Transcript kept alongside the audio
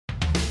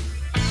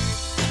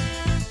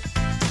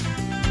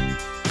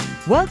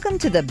Welcome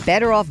to the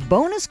Better Off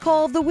Bonus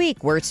Call of the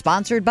Week. We're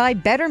sponsored by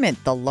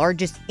Betterment, the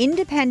largest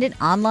independent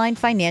online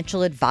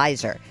financial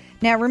advisor.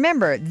 Now,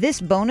 remember, this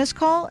bonus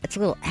call, it's a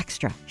little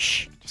extra.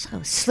 Shh, just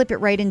slip it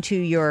right into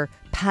your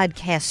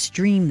podcast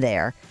stream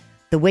there.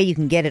 The way you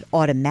can get it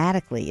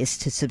automatically is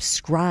to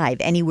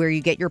subscribe anywhere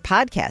you get your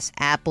podcasts,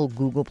 Apple,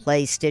 Google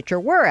Play, Stitcher,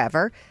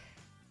 wherever.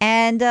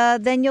 And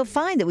then you'll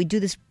find that we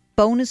do this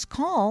bonus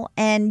call,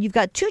 and you've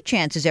got 2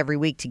 chances every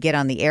week to get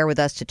on the air with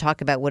us to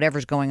talk about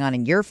whatever's going on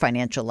in your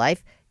financial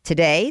life.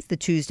 Today, the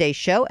Tuesday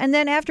show, and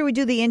then after we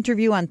do the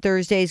interview on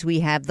Thursdays, we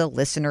have the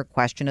listener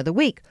question of the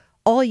week.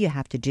 All you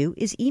have to do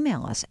is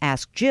email us,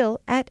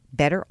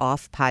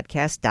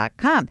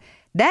 askjill@betteroffpodcast.com.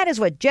 That is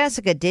what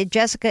Jessica did.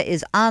 Jessica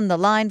is on the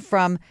line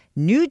from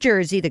New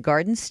Jersey, the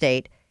Garden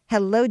State.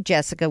 Hello,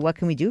 Jessica. What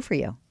can we do for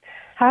you?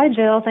 Hi,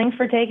 Jill. Thanks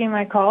for taking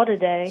my call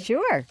today.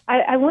 Sure.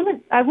 I wanted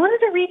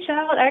to reach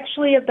out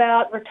actually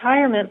about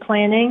retirement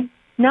planning,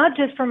 not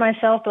just for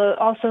myself, but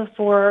also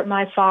for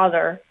my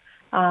father.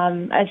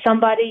 As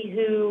somebody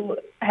who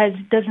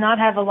does not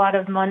have a lot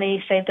of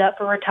money saved up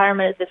for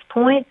retirement at this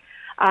point,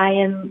 I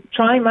am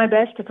trying my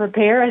best to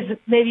prepare, as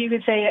maybe you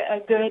could say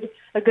a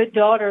good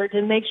daughter,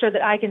 to make sure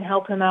that I can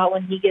help him out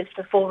when he gets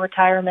to full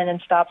retirement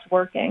and stops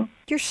working.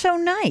 You're so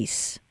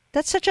nice.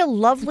 That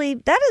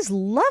is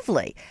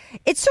lovely.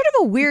 It's sort of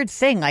a weird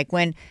thing. Like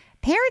when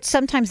parents,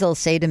 sometimes they'll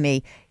say to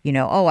me,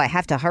 I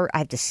have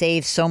to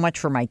save so much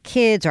for my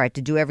kids, or I have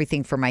to do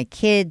everything for my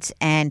kids.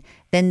 And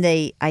then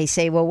I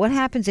say, well, what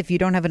happens if you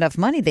don't have enough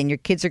money? Then your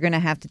kids are going to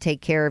have to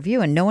take care of you.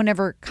 And no one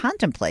ever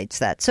contemplates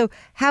that. So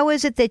how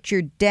is it that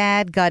your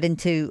dad got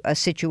into a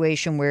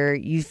situation where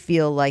you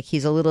feel like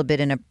he's a little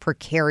bit in a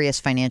precarious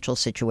financial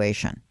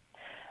situation?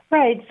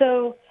 Right.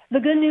 So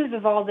the good news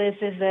of all this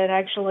is that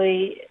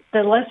actually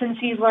the lessons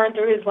he's learned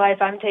through his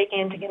life, I'm taking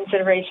into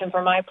consideration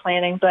for my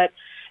planning. But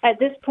at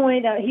this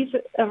point, he's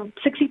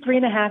 63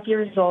 and a half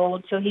years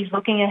old, so he's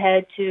looking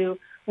ahead to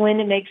when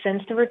it makes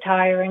sense to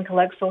retire and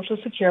collect Social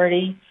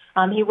Security.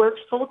 He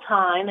works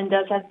full-time and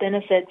does have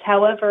benefits.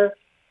 However,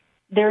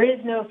 there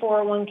is no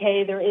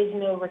 401k. There is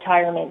no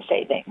retirement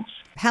savings.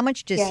 How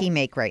much does he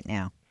make right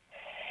now?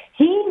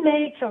 He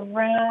makes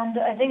around,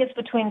 I think it's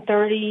between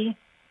 $30,000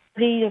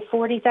 to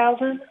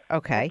 $40,000.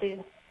 Okay.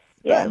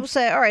 Yeah. We'll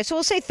say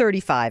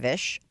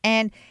 35-ish.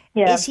 And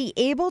is he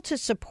able to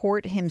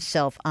support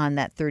himself on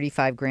that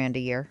 $35,000 a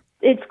year?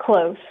 It's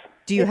close.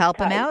 Do you help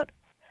him out?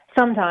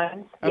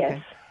 Sometimes, okay.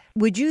 Yes.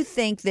 Would you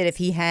think that if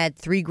he had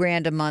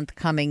 $3,000 a month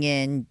coming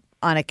in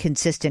on a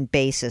consistent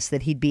basis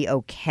that he'd be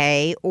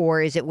okay?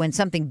 Or is it when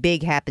something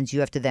big happens,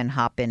 you have to then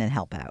hop in and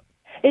help out?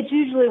 It's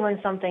usually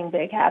when something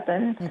big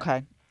happens.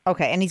 Okay.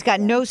 And he's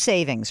got no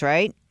savings,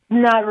 right?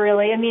 Not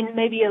really. I mean,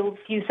 maybe a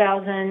few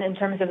thousand in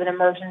terms of an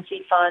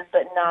emergency fund,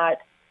 but not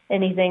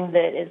anything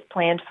that is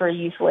planned for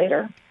use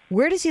later.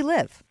 Where does he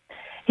live?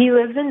 He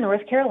lives in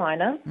North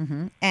Carolina.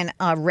 Mm-hmm. And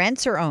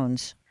rents or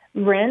owns?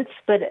 Rents,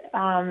 but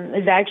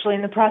is actually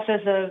in the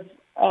process of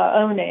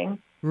owning.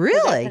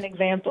 Really? So that's an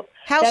example.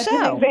 How that's so?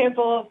 An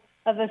example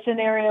of a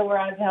scenario where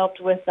I've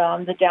helped with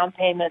the down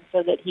payment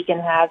so that he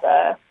can have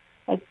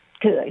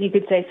you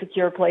could say,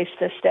 secure place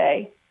to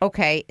stay.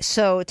 Okay.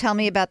 So tell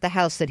me about the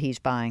house that he's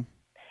buying.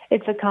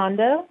 It's a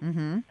condo.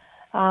 Mm-hmm.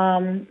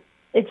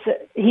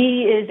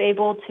 He is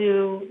able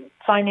to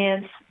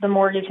finance the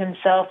mortgage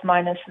himself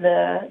minus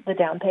the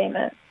down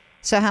payment.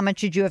 So how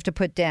much did you have to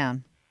put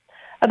down?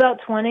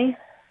 About $20,000.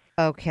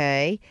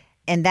 Okay.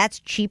 And that's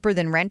cheaper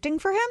than renting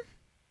for him?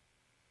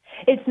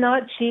 It's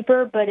not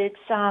cheaper, but it's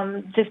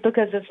just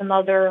because of some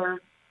other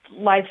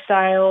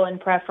lifestyle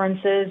and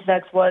preferences.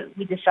 That's what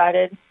we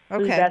decided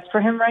was best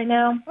for him right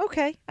now.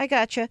 Okay, I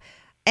gotcha.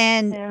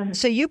 And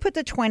so you put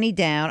the $20,000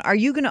 down. Are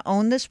you going to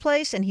own this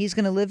place and he's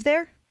going to live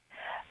there?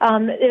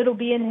 It'll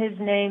be in his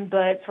name,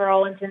 but for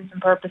all intents and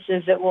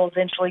purposes, it will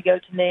eventually go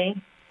to me.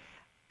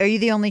 Are you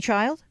the only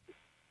child?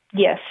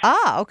 Yes.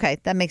 Okay.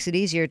 That makes it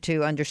easier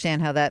to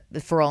understand how that,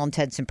 for all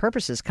intents and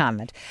purposes,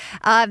 comment.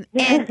 And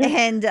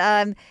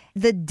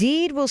the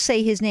deed will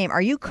say his name.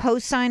 Are you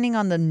co-signing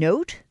on the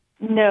note?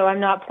 No, I'm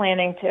not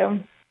planning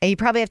to. And you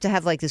probably have to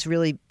have like this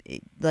really,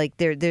 like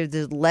there's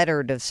a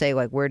letter to say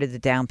like where did the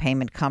down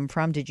payment come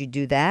from? Did you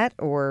do that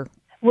or?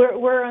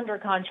 We're under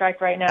contract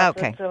right now,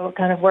 okay. So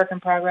kind of work in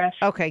progress.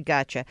 Okay,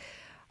 gotcha.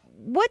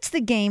 What's the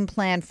game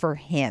plan for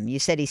him? You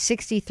said he's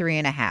 63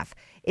 and a half.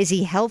 Is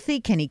he healthy?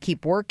 Can he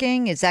keep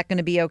working? Is that going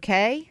to be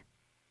okay?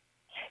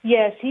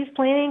 Yes, he's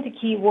planning to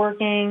keep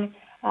working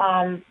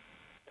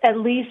at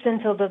least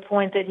until the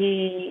point that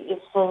he is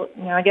full,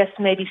 I guess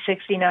maybe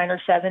 69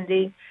 or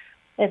 70.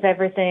 If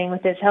everything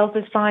with his health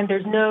is fine,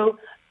 there's no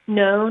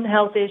known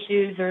health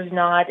issues. There's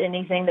not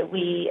anything that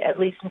we at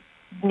least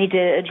need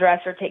to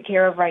address or take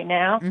care of right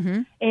now.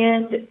 Mm-hmm.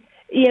 And,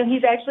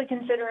 he's actually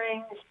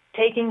considering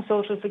taking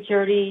Social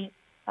Security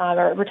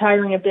or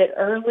retiring a bit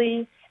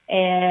early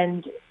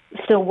and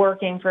still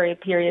working for a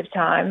period of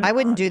time. I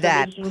wouldn't do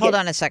that. Hold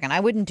on a second.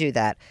 I wouldn't do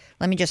that.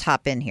 Let me just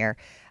hop in here.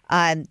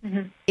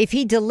 If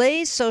he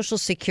delays Social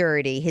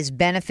Security, his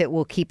benefit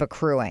will keep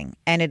accruing,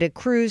 and it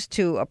accrues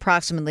to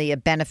approximately a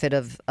benefit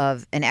of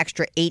an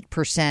extra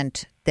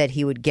 8% that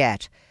he would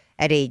get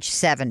at age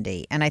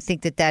 70. And I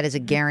think that is a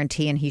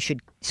guarantee, and he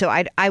should. So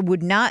I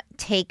would not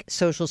take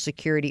Social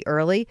Security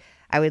early.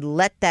 I would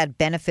let that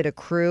benefit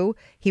accrue.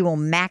 He will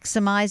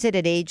maximize it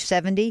at age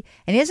 70.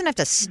 And he doesn't have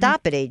to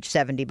stop at age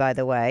 70, by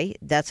the way.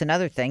 That's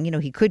another thing.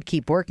 He could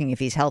keep working if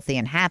he's healthy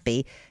and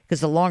happy,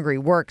 because the longer he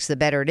works, the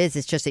better it is.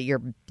 It's just that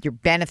your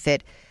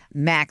benefit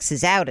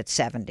maxes out at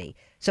 70.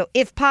 So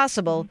if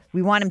possible,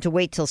 we want him to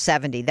wait till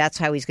 70. That's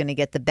how he's going to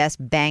get the best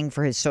bang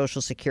for his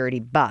Social Security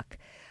buck.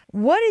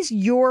 What is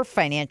your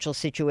financial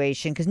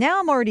situation? Because now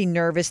I'm already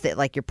nervous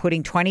that you're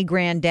putting 20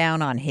 grand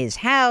down on his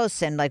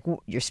house and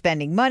you're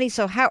spending money.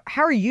 So how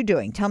are you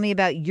doing? Tell me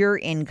about your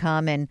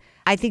income. And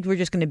I think we're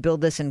just going to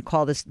build this and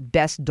call this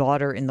Best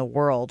Daughter in the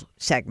World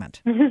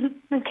segment.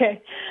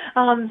 Okay.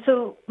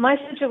 So my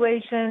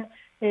situation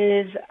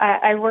is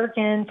I work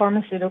in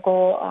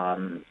pharmaceutical.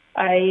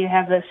 I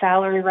have a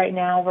salary right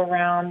now of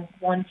around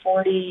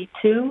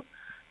 $142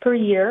 per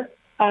year.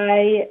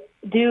 I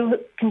do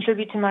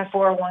contribute to my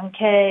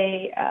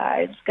 401k.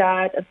 I've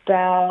got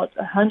about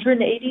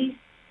 180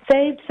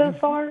 saved so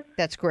far.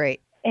 That's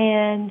great.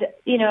 And,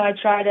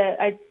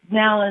 I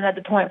now am at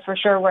the point for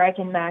sure where I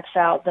can max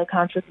out the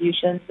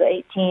contributions, the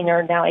 18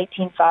 or now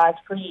 18.5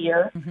 per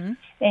year.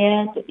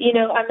 And,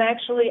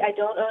 I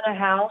don't own a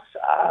house.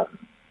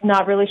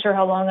 Not really sure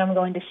how long I'm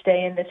going to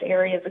stay in this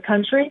area of the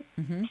country.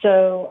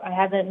 So I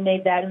haven't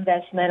made that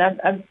investment.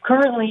 I'm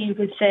currently, you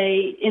could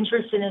say,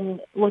 interested in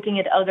looking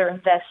at other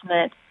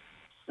investment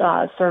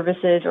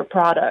services or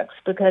products,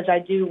 because I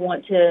do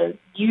want to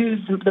use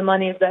the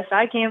money as best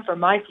I can for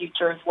my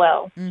future as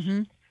well.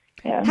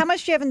 Yeah. How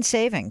much do you have in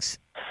savings?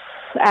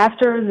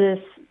 After this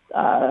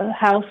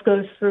house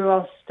goes through,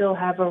 I'll still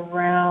have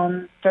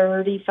around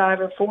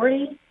 35 or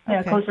 40.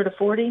 Yeah, closer to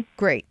 40.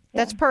 Great.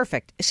 That's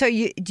perfect. So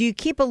do you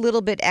keep a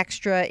little bit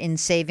extra in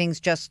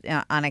savings just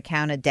on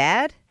account of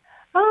Dad?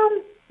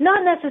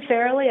 Not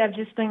necessarily. I've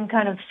just been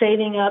kind of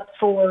saving up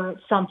for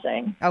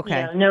something.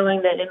 Okay.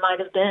 Knowing that it might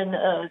have been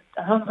a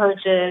home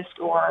purchase,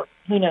 or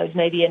who knows,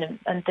 maybe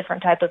a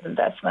different type of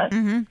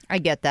investment. I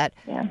get that.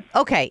 Yeah.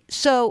 Okay.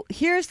 So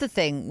here's the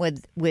thing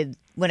with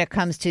when it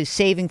comes to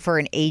saving for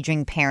an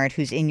aging parent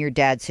who's in your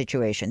dad's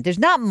situation. There's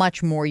not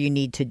much more you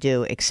need to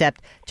do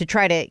except to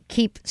try to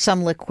keep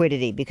some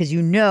liquidity, because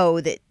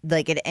that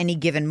at any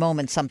given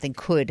moment something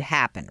could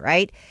happen,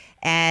 right?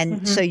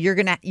 And so you're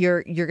gonna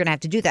have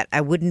to do that. I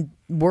wouldn't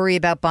worry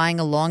about buying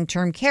a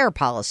long-term care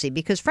policy,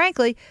 because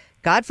frankly,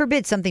 God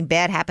forbid something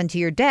bad happened to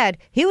your dad,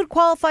 he would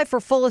qualify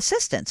for full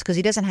assistance because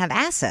he doesn't have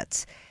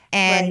assets.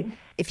 And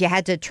if you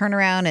had to turn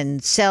around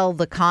and sell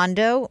the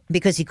condo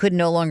because he could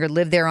no longer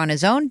live there on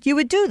his own, you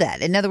would do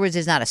that. In other words,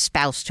 there's not a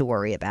spouse to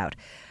worry about.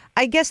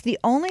 I guess the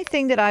only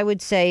thing that I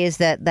would say is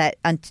that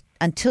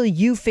until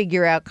you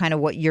figure out kind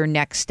of what your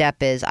next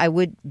step is, I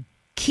would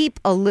keep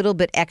a little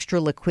bit extra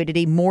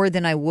liquidity, more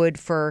than I would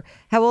for,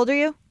 how old are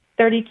you?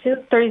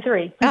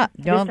 33.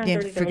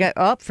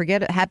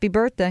 Forget it. Happy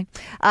birthday.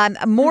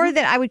 More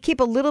than I would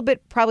keep a little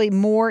bit, probably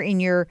more in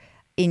your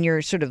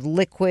sort of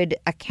liquid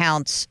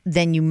accounts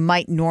than you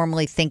might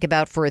normally think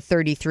about for a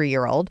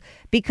 33-year-old,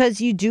 because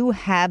you do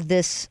have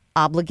this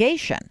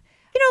obligation.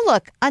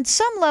 Look, on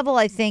some level,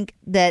 I think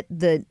that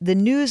the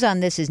news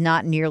on this is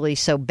not nearly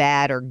so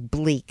bad or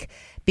bleak,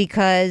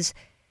 because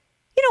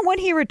when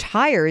he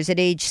retires at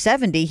age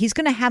 70, he's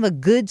going to have a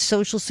good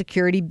Social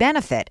Security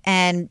benefit.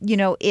 And,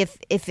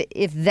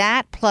 if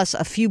that plus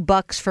a few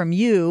bucks from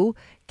you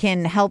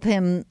can help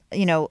him,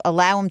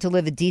 allow him to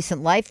live a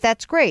decent life,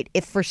 that's great.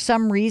 If for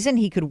some reason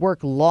he could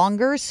work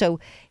longer so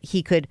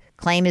he could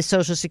claim his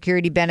Social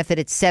Security benefit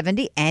at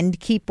 70 and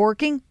keep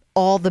working,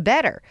 all the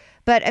better.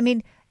 But,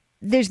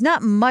 there's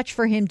not much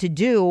for him to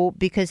do,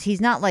 because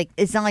it's not like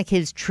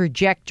his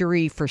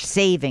trajectory for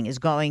saving is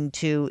going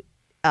to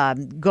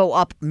go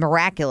up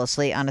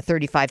miraculously on a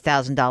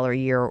 $35,000 a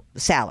year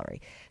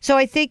salary. So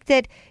I think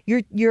that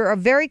you're a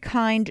very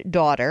kind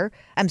daughter.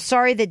 I'm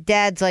sorry that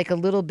Dad's a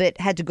little bit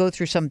had to go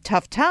through some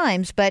tough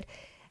times, but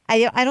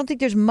I don't think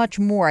there's much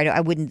more. I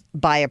wouldn't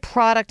buy a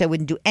product. I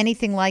wouldn't do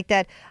anything like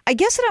that. I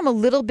guess that I'm a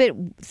little bit,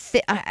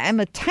 I'm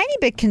a tiny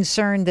bit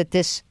concerned that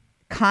this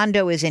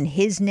condo is in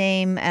his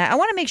name. And I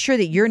want to make sure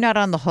that you're not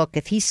on the hook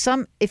if he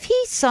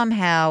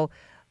somehow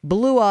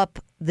blew up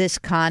this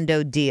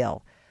condo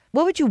deal.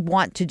 What would you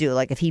want to do?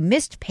 If he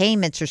missed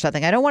payments or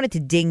something, I don't want it to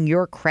ding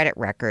your credit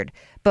record,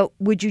 but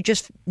would you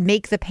just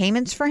make the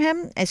payments for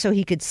him and so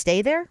he could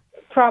stay there?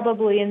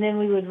 Probably, and then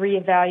we would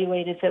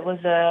reevaluate if it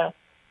was a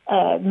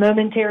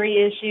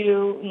momentary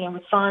issue,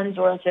 with funds,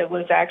 or if it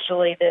was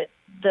actually that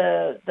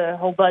the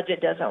whole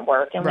budget doesn't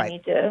work and we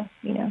need to,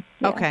 Yeah.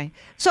 Okay.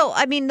 So,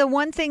 the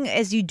one thing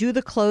as you do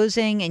the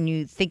closing and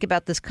you think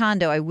about this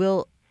condo, I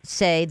will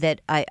say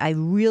that I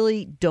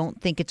really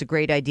don't think it's a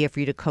great idea for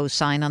you to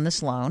co-sign on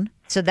this loan.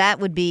 So that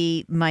would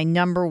be my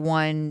number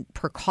one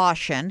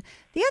precaution.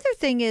 The other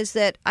thing is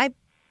that I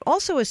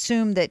also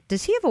assume that,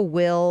 does he have a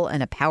will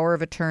and a power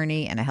of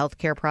attorney and a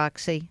healthcare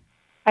proxy?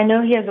 I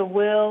know he has a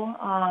will.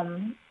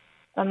 I'm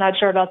not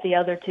sure about the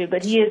other two,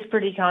 but he is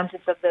pretty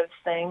conscious of those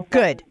things.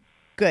 Good.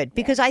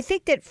 Because I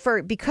think that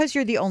because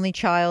you're the only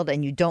child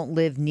and you don't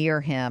live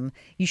near him,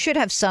 you should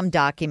have some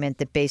document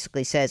that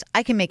basically says,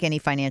 I can make any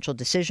financial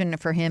decision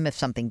for him if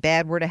something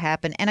bad were to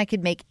happen, and I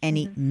could make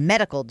any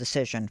medical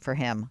decision for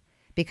him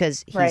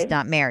because he's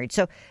not married.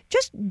 So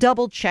just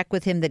double check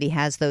with him that he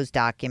has those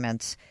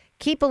documents.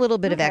 Keep a little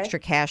bit of extra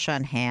cash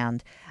on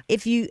hand.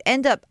 If you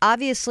end up,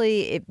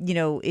 obviously,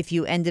 if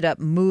you ended up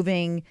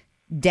moving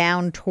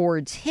down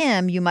towards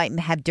him, you might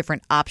have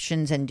different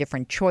options and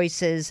different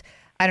choices.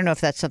 I don't know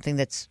if that's something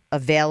that's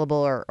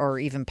available or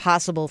even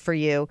possible for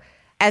you.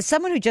 As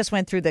someone who just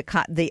went through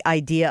the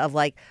idea of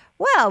like,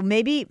 well,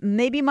 maybe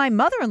my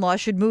mother-in-law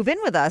should move in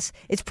with us,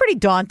 it's pretty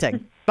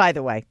daunting, by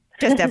the way,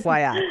 just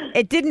FYI.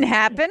 It didn't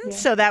happen,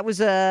 so that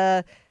was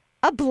a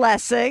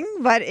blessing.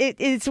 But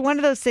it's one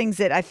of those things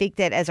that I think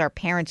that as our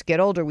parents get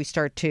older, we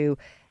start to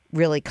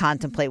really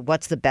contemplate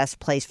what's the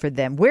best place for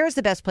them. Where's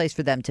the best place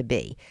for them to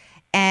be?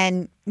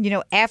 And,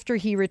 after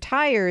he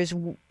retires,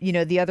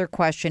 the other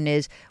question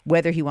is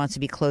whether he wants to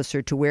be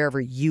closer to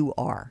wherever you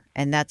are.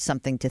 And that's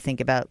something to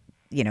think about,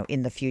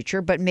 in the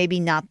future, but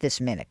maybe not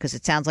this minute, because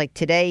it sounds like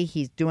today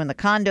he's doing the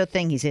condo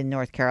thing. He's in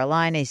North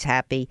Carolina. He's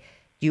happy.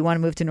 Do you want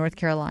to move to North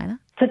Carolina?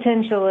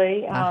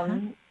 Potentially.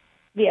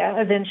 Yeah,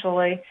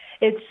 eventually.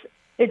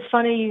 It's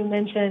funny you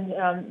mentioned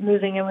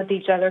moving in with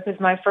each other, because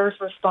my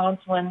first response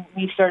when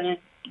we started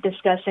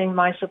discussing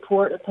my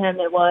support of him,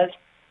 it was,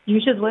 you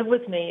should live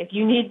with me. If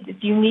you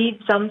need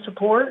some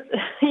support,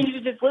 you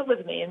should just live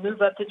with me and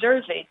move up to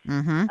Jersey.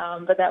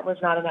 But that was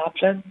not an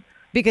option.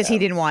 Because he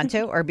didn't want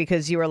to, or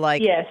because you were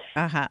like, yes,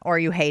 or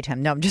you hate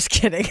him. No, I'm just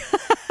kidding.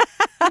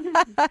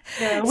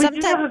 No, we do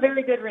have a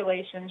very good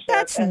relationship,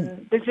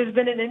 and this has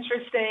been an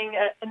interesting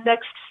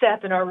next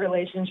step in our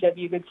relationship,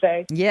 you could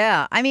say.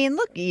 Yeah, I mean,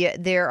 look,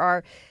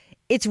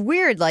 it's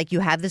weird, like you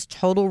have this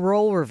total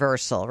role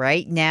reversal,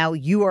 right? Now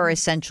you are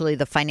essentially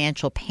the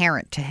financial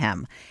parent to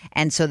him.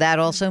 And so that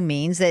also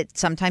means that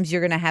sometimes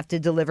you're going to have to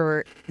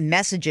deliver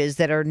messages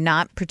that are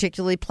not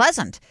particularly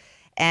pleasant.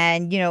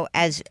 And,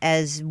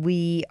 as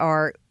we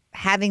are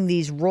having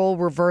these role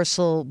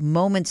reversal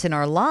moments in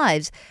our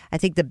lives, I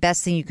think the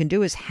best thing you can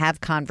do is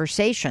have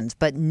conversations,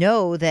 but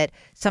know that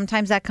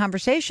sometimes that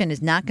conversation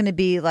is not going to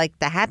be like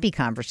the happy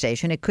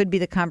conversation. It could be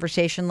the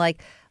conversation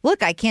like,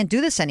 look, I can't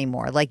do this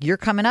anymore. Like, you're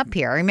coming up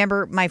here. I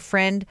remember my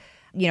friend,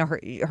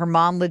 her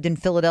mom lived in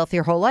Philadelphia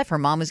her whole life. Her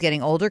mom was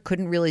getting older,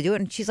 couldn't really do it.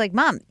 And she's like,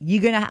 Mom,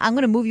 I'm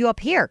going to move you up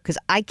here because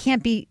I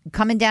can't be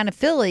coming down to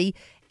Philly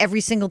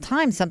every single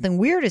time something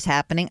weird is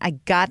happening. I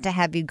got to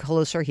have you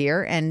closer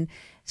here. And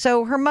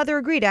so her mother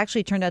agreed.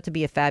 Actually, it turned out to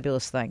be a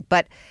fabulous thing.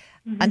 But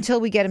until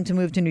we get him to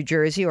move to New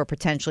Jersey, or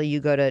potentially you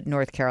go to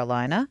North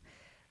Carolina,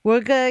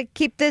 we're going to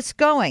keep this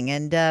going.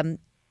 And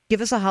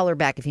give us a holler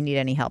back if you need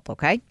any help,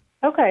 okay?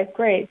 Okay,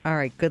 great. All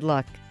right, good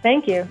luck.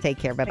 Thank you. Take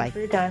care. Bye-bye. Thanks for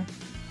your time.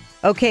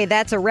 Okay,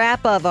 that's a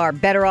wrap of our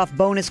Better Off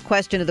bonus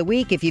question of the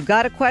week. If you've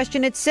got a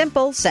question, it's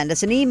simple. Send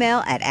us an email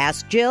at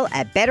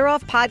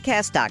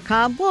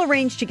askjill@betteroffpodcast.com. We'll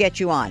arrange to get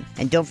you on.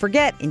 And don't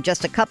forget, in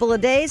just a couple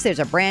of days, there's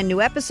a brand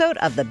new episode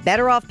of the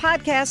Better Off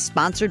Podcast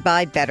sponsored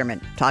by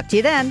Betterment. Talk to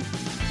you then.